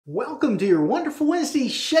Welcome to your wonderful Wednesday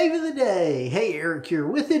shave of the day. Hey, Eric here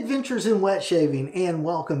with Adventures in Wet Shaving, and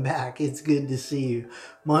welcome back. It's good to see you.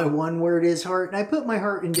 My one word is heart, and I put my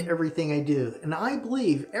heart into everything I do. And I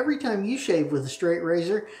believe every time you shave with a straight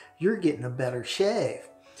razor, you're getting a better shave.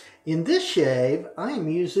 In this shave, I am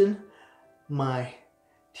using my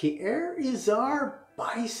Thiers Issard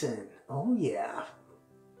Bison. Oh yeah,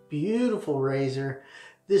 beautiful razor.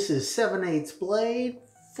 This is 7/8 blade.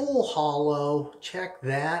 Full hollow. Check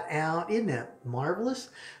that out. Isn't that marvelous?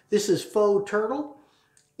 This is Faux turtle,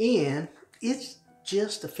 and it's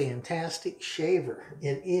just a fantastic shaver.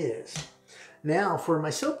 It is. Now for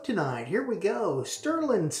my soap tonight, here we go.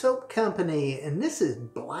 Stirling Soap Company, and this is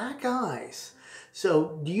Black Ice.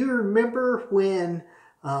 So do you remember when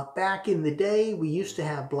back in the day we used to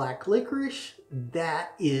have black licorice?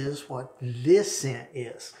 That is what this scent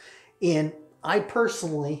is. And I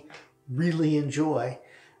personally really enjoy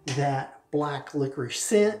that black licorice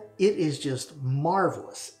scent. It is just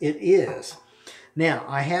marvelous. It is. Now,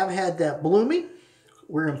 I have had that blooming.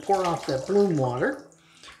 We're going to pour off that bloom water.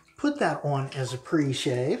 Put that on as a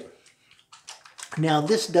pre-shave. Now,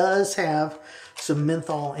 this does have some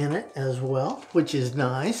menthol in it as well, which is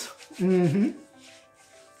nice.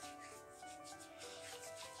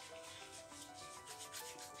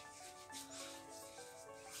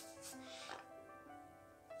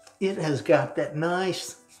 It has got that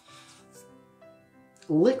nice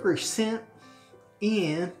licorice scent,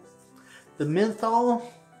 and the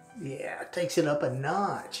menthol, yeah, it takes it up a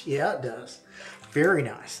notch. Yeah, it does. Very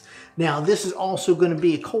nice. Now, this is also going to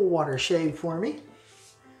be a cold water shave for me.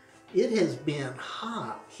 It has been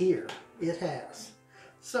hot here. It has.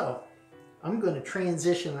 So, I'm going to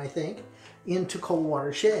transition, I think, into cold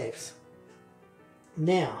water shaves.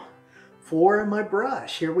 Now, for my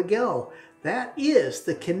brush, here we go. That is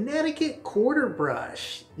the Connecticut quarter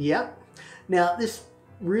brush. Yep. Now, this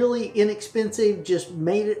really inexpensive, just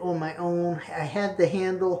made it on my own. I had the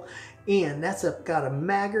handle, and that's got a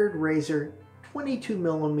Maggard razor,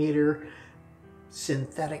 22mm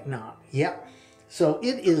synthetic knob. Yep. So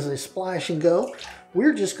it is a splash and go.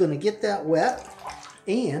 We're just going to get that wet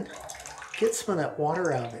and get some of that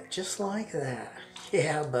water out of it, just like that.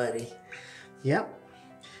 Yeah, buddy. Yep.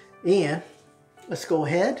 And let's go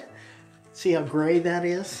ahead. See how gray that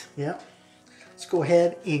is? Yep. Let's go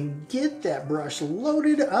ahead and get that brush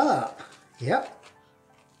loaded up. Yep.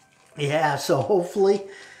 Yeah, so hopefully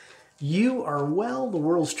you are well, the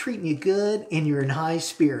world's treating you good, and you're in high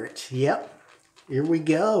spirits. Yep. Here we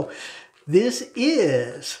go. This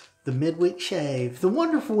is the midweek shave, the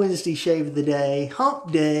wonderful Wednesday shave of the day,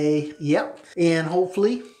 hump day. Yep. And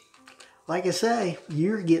hopefully, like I say,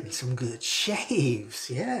 you're getting some good shaves.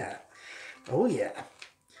 Yeah. Oh, yeah.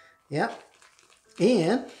 Yep.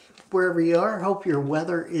 And wherever you are, hope your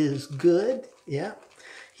weather is good. Yeah.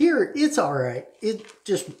 Here, it's all right. It's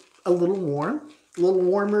just a little warm. A little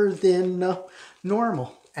warmer than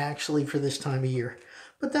normal, actually, for this time of year.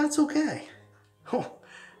 But that's okay. Oh,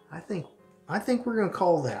 I think we're going to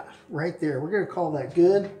call that right there. We're going to call that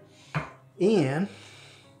good. And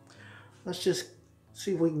let's just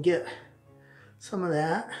see if we can get some of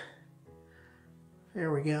that.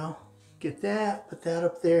 There we go. Get that. Put that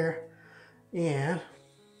up there. And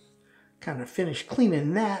kind of finish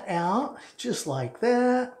cleaning that out, just like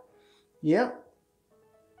that. Yep.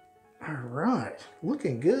 All right,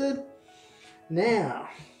 looking good. Now,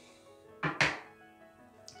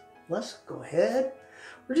 let's go ahead.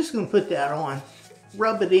 We're just going to put that on,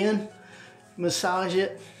 rub it in, massage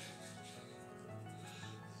it.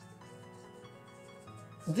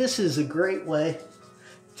 This is a great way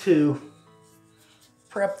to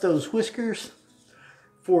prep those whiskers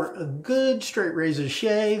for a good straight razor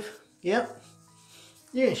shave. Yep.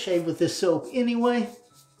 You're going to shave with this soap anyway.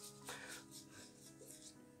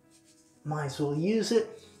 Might as well use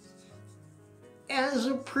it as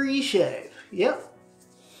a pre-shave. Yep.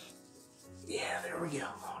 Yeah, there we go.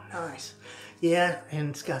 Oh, nice. Yeah, and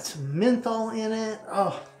it's got some menthol in it.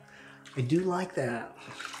 Oh, I do like that.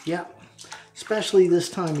 Yep. Especially this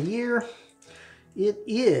time of year. It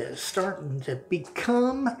is starting to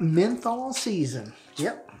become menthol season.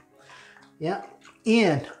 Yep. Yep.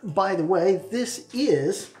 And by the way, this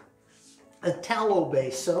is a tallow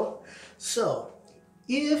base soap. So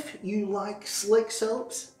if you like slick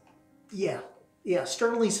soaps, yeah,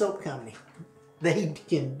 Stirling Soap Company, they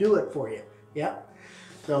can do it for you. Yep.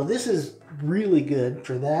 So this is really good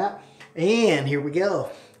for that. And here we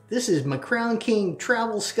go. This is my Crown King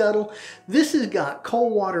Travel Scuttle. This has got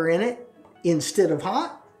cold water in it instead of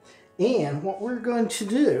hot. And what we're going to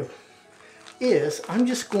do is I'm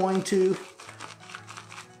just going to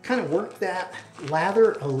kind of work that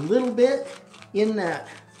lather a little bit in that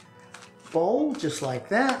bowl, just like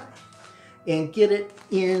that, and get it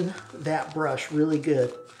in that brush really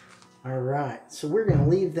good. All right, so we're gonna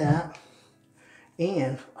leave that,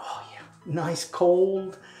 and oh yeah, nice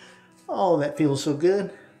cold. Oh, that feels so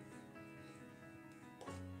good.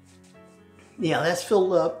 Yeah, that's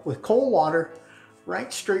filled up with cold water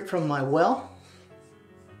right straight from my well,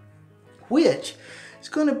 which is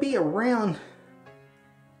gonna be around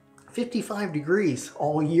 55 degrees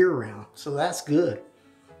all year round, so that's good.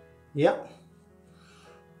 Yep.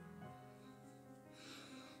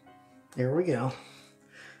 There we go.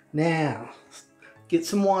 Now, get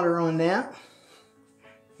some water on that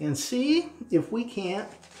and see if we can't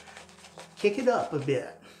kick it up a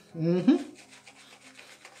bit.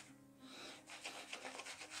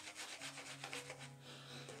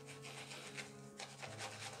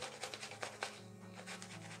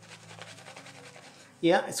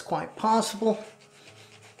 Yeah, it's quite possible.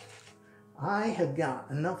 I have got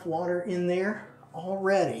enough water in there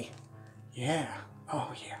already. Yeah.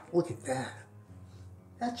 Oh yeah, look at that.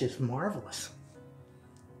 That's just marvelous.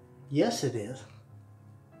 Yes, it is.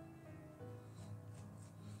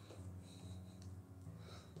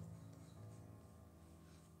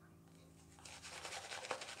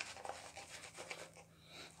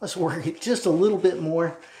 Let's work it just a little bit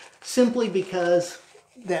more, simply because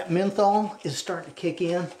that menthol is starting to kick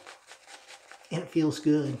in and it feels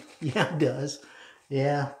good. Yeah, it does.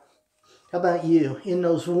 Yeah. How about you? In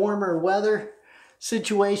those warmer weather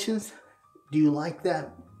situations, do you like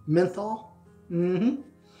that menthol?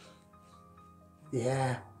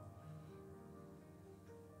 Yeah.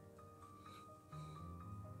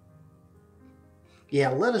 Yeah,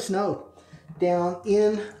 let us know down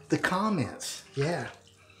in the comments. Yeah.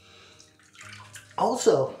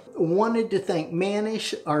 Also, wanted to thank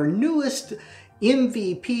Manish, our newest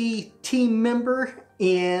MVP team member,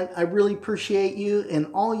 and I really appreciate you and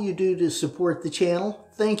all you do to support the channel.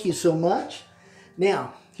 Thank you so much.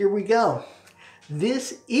 Now, here we go.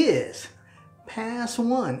 This is pass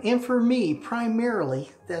one, and for me,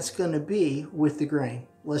 primarily, that's going to be with the grain.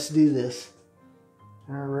 Let's do this.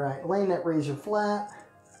 All right, laying that razor flat,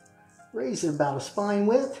 raise it about a spine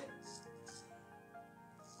width.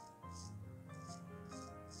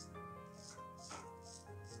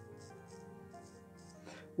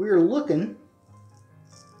 We're looking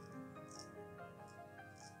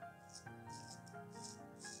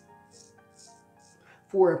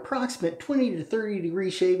for approximate 20 to 30 degree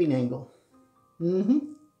shaving angle.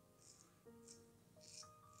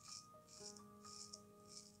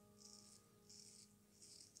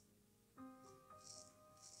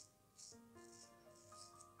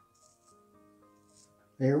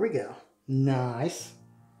 There we go. Nice.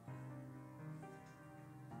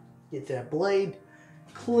 Get that blade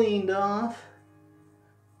cleaned off.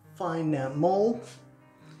 Find that mole.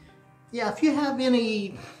 Yeah, if you have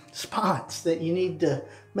any spots that you need to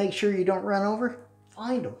make sure you don't run over,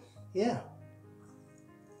 find them. Yeah.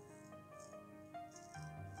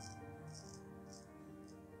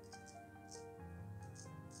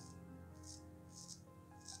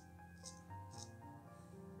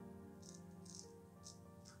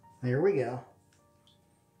 There we go.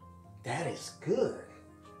 That is good.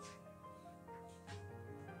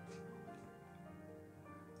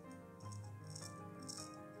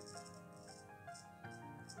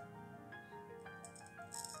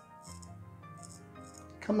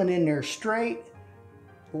 Coming in there straight,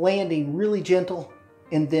 landing really gentle,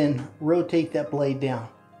 and then rotate that blade down.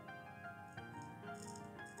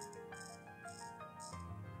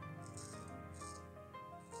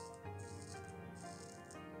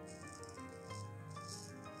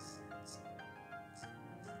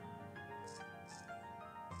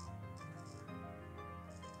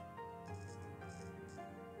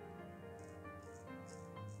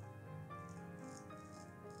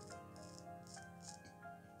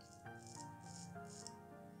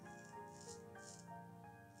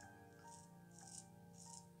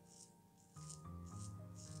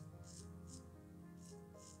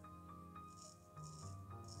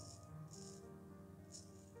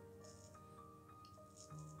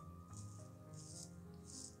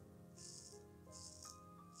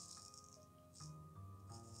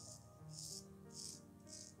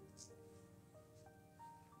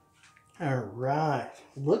 All right,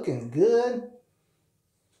 looking good.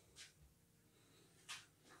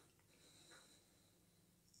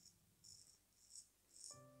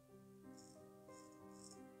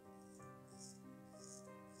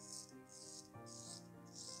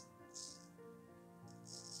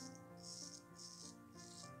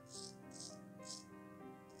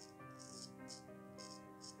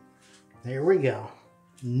 There we go.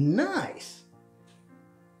 Nice.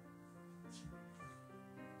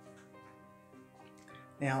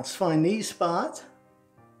 Now let's find these spots.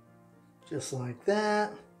 Just like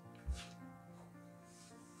that.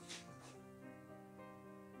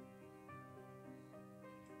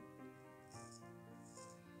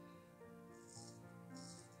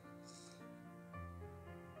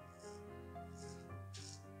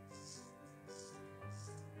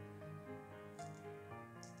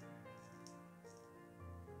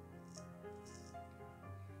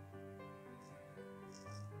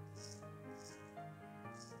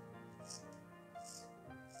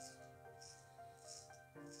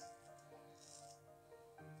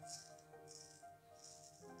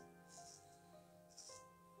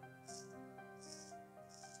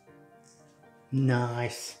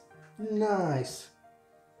 Nice, nice.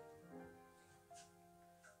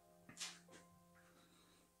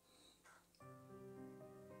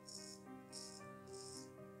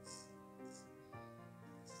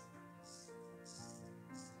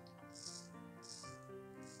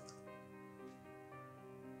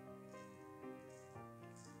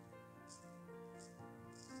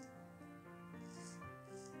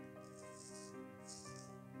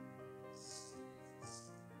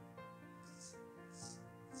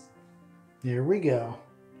 There we go.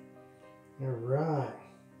 All right.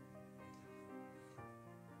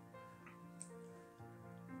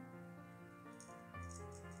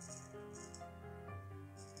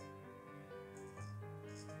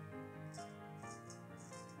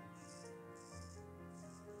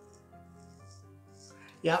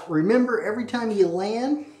 Yeah, remember every time you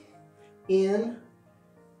land in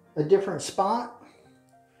a different spot,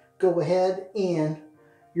 go ahead and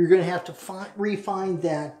you're going to have to refine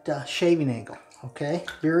that shaving angle, okay?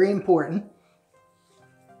 Very important.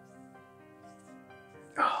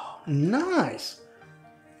 Oh, nice.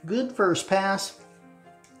 Good first pass.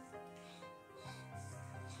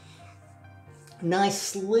 Nice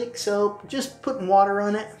slick soap. Just putting water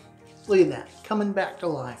on it. Look at that. Coming back to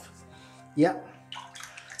life. Yep.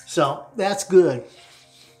 So, that's good.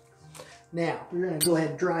 Now, we're going to go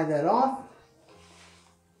ahead and dry that off.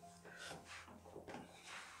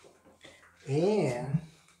 And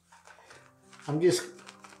I'm just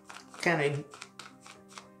kind of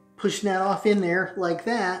pushing that off in there like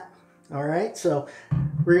that. All right, so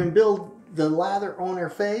we're going to build the lather on our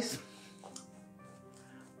face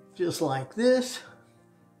just like this.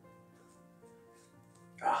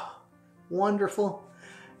 Oh, wonderful.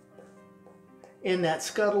 And that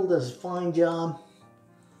scuttle does a fine job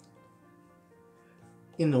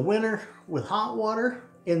in the winter with hot water,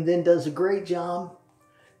 and then does a great job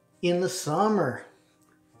in the summer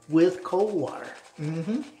with cold water.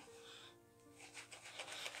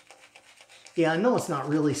 Yeah, I know it's not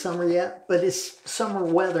really summer yet, but it's summer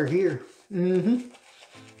weather here. And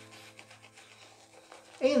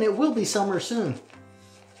it will be summer soon.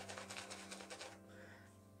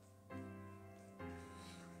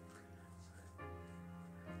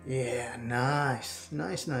 Yeah, nice.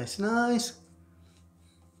 Nice, nice, nice.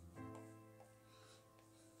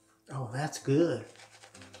 Oh, that's good.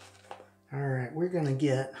 All right, we're gonna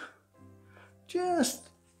get just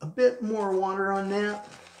a bit more water on that.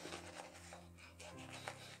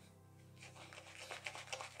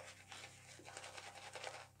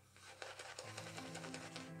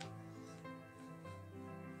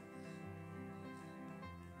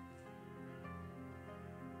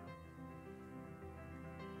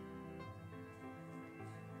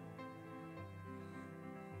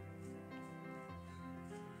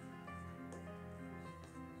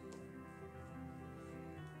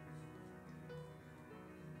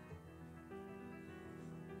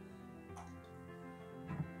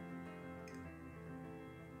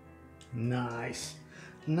 Nice.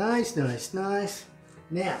 Nice, nice, nice.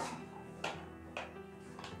 Now,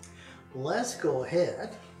 let's go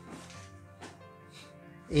ahead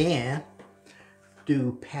and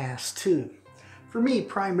do pass 2. For me,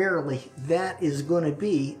 primarily, that is going to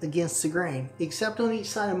be against the grain, except on each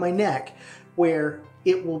side of my neck, where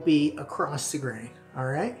it will be across the grain. All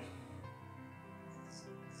right?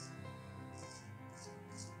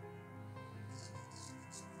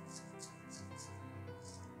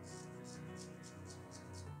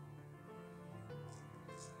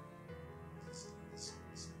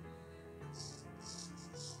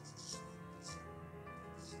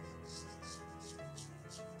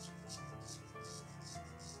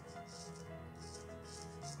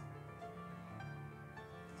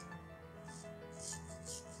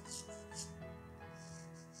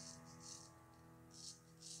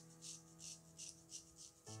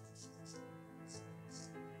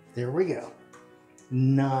 There we go.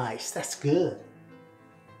 Nice. That's good.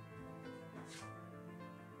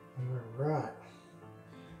 All right.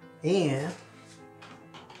 And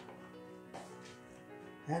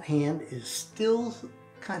That hand is still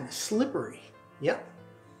kind of slippery. Yep.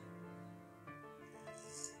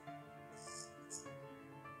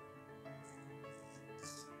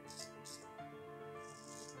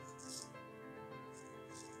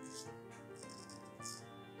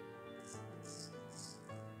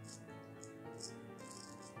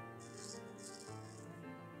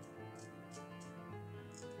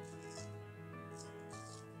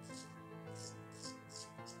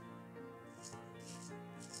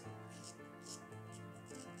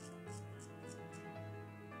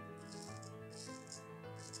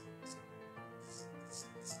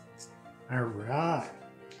 All right,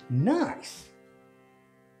 nice.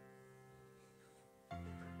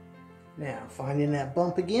 Now, finding that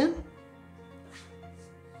bump again.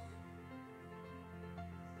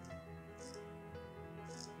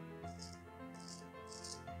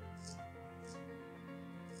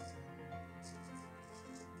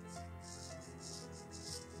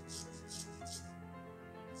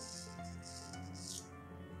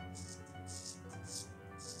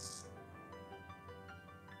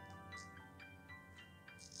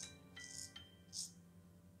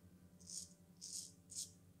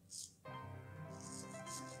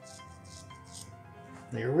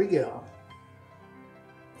 There we go.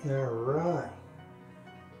 All right.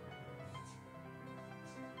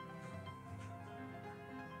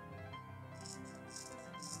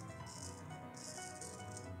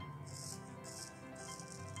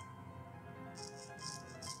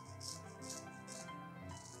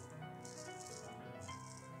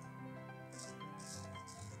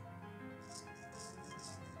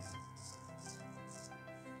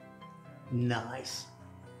 Nice.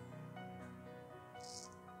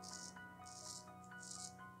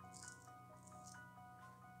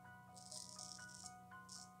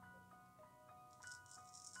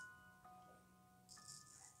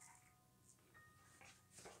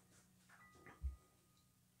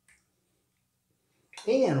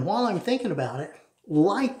 And while I'm thinking about it,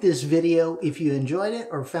 like this video if you enjoyed it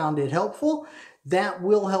or found it helpful. That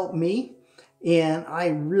will help me. And I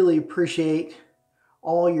really appreciate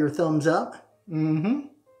all your thumbs up.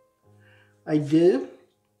 I do.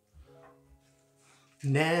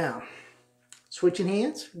 Now, switching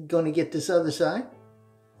hands, going to get this other side.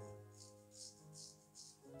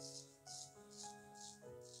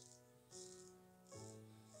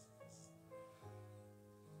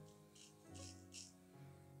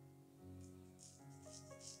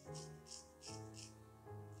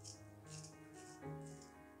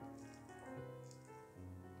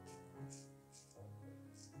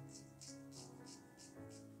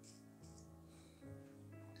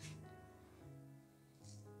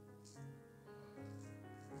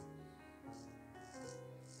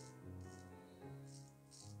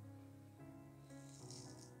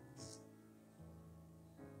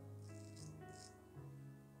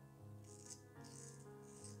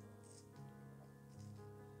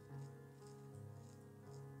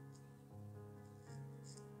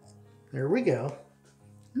 There we go.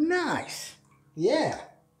 Nice. Yeah.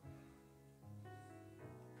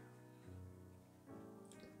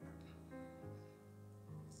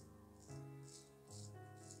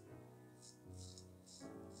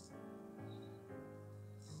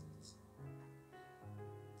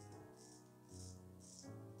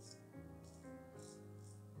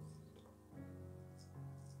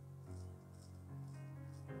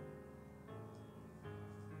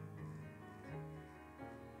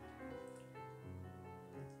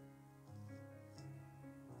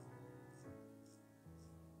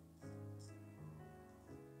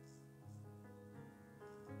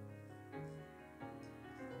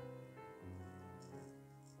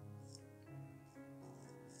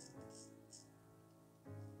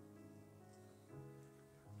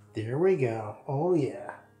 There we go. Oh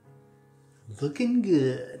yeah. Looking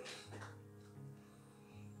good.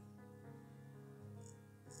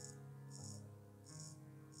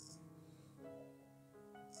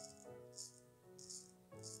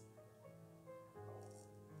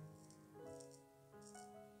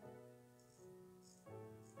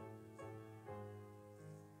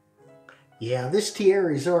 Yeah, this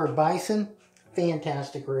Thiers Issard Bison,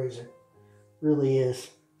 fantastic razor. Really is.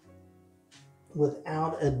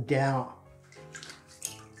 Without a doubt.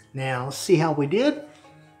 Now, let's see how we did.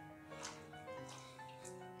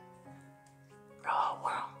 Oh,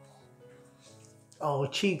 wow. Oh,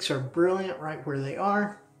 cheeks are brilliant right where they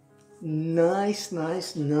are. Nice,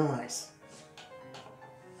 nice, nice.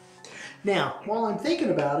 Now, while I'm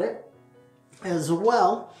thinking about it, as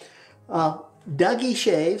well, Dougie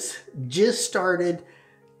Shaves just started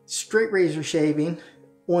straight razor shaving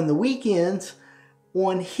on the weekends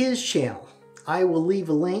on his channel. I will leave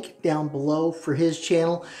a link down below for his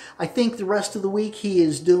channel. I think the rest of the week he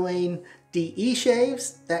is doing DE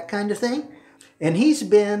shaves, that kind of thing. And he's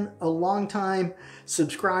been a long time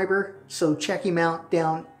subscriber, so check him out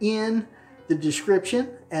down in the description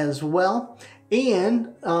as well.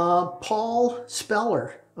 And Paul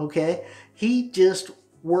Speller, okay, he just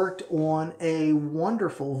worked on a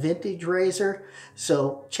wonderful vintage razor,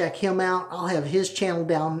 so check him out. I'll have his channel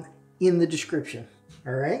down in the description.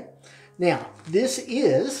 All right, now this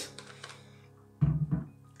is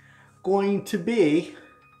going to be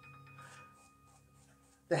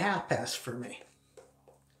the half pass for me.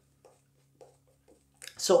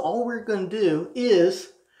 So all we're going to do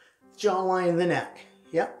is jawline the neck.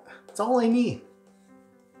 Yep, that's all I need.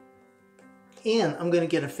 And I'm going to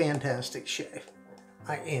get a fantastic shave.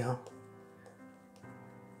 I am.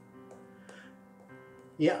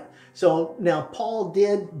 Yeah, so now Paul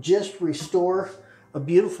did just restore a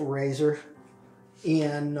beautiful razor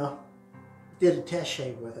and did a test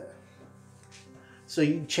shave with it. So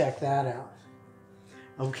you can check that out.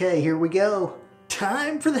 Okay, here we go.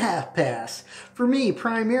 Time for the half pass. For me,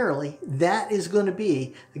 primarily, that is going to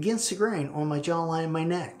be against the grain on my jawline and my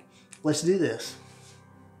neck. Let's do this.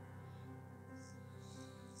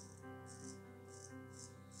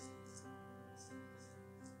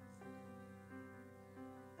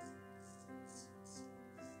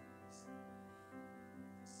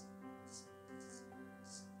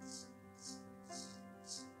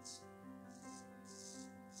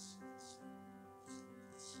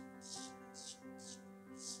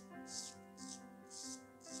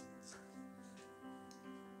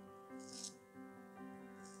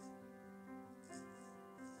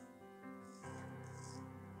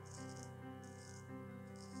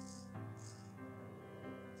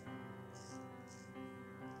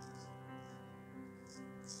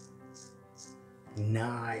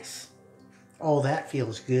 Nice. Oh, that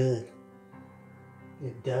feels good.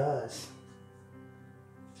 It does.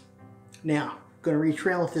 Now, going to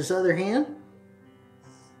retrail with this other hand.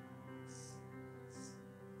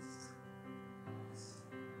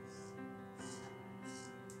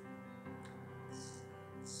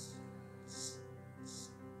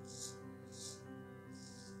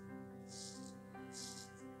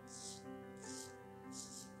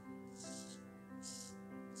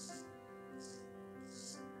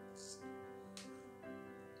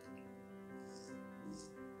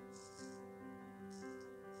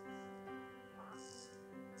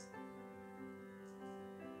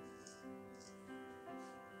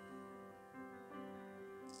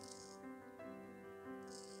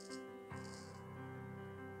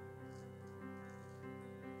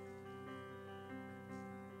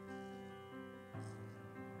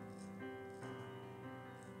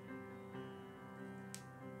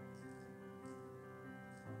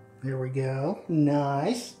 There we go.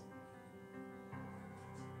 Nice.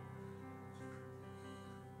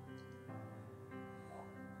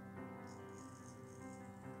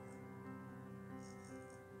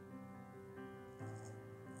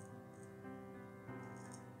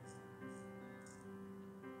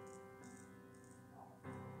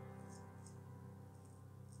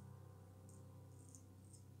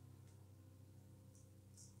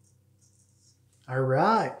 All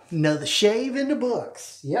right, another shave in the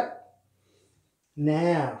books. Yep.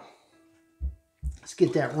 Now, let's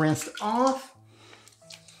get that rinsed off.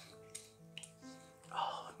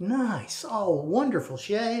 Oh, nice. Oh, wonderful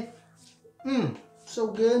shave. So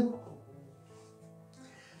good.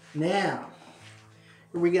 Now,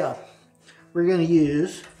 here we go. We're going to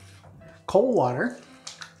use cold water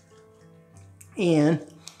and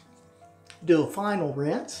do a final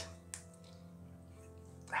rinse.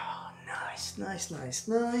 Nice, nice,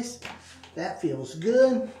 nice. That feels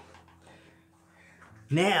good.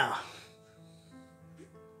 Now,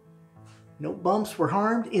 no bumps were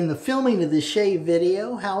harmed in the filming of this shave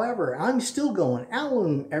video. However, I'm still going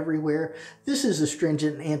Alum everywhere. This is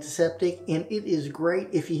astringent and antiseptic, and it is great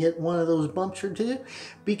if you hit one of those bumps or two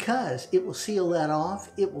because it will seal that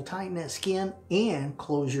off, it will tighten that skin, and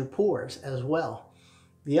close your pores as well.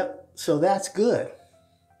 Yep, so that's good.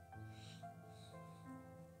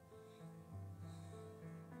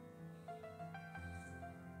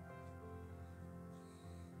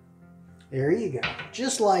 There you go,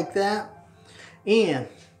 just like that. And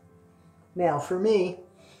now for me,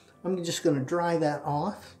 I'm just going to dry that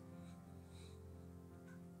off.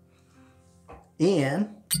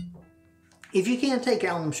 And if you can't take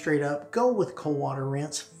alum straight up, go with cold water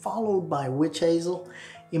rinse followed by witch hazel.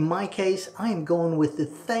 In my case, I am going with the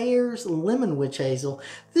Thayers Lemon Witch Hazel.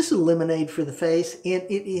 This is lemonade for the face, and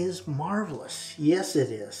it is marvelous. Yes, it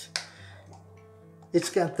is. It's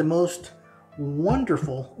got the most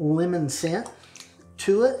wonderful lemon scent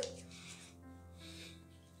to it.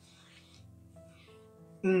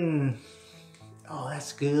 Oh,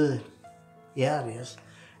 that's good. Yeah, it is.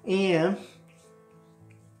 And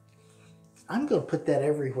I'm going to put that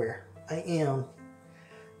everywhere. I am.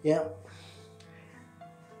 Yep.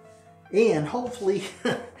 And hopefully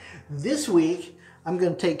this week I'm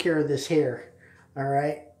going to take care of this hair. All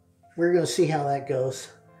right. We're going to see how that goes.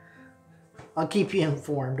 I'll keep you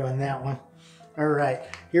informed on that one. All right.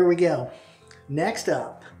 Here we go. Next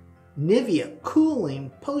up, Nivea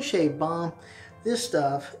Cooling Post-Shave Balm. This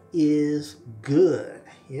stuff is good.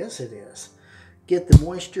 Yes, it is. Get the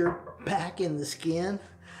moisture back in the skin.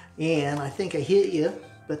 And I think I hit you,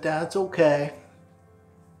 but that's okay.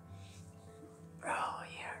 Oh,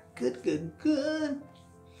 yeah. Good, good, good.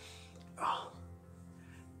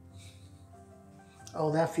 Oh,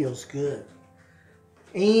 that feels good.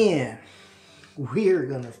 And we're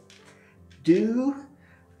going to do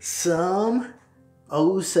some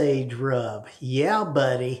Osage rub. Yeah,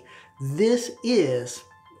 buddy. This is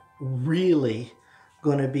really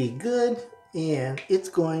going to be good, and it's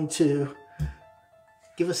going to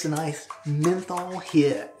give us a nice menthol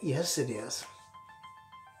hit. Yes, it is.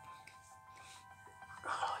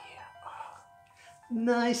 Oh, yeah. Oh.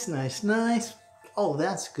 Nice, nice, nice. Oh,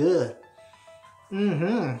 that's good.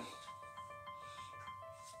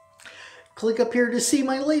 Click up here to see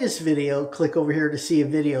my latest video. Click over here to see a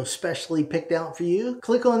video specially picked out for you.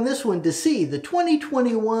 Click on this one to see the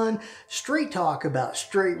 2021 Straight Talk about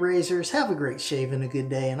straight razors. Have a great shave and a good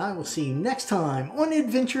day, and I will see you next time on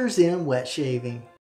Adventures in Wet Shaving.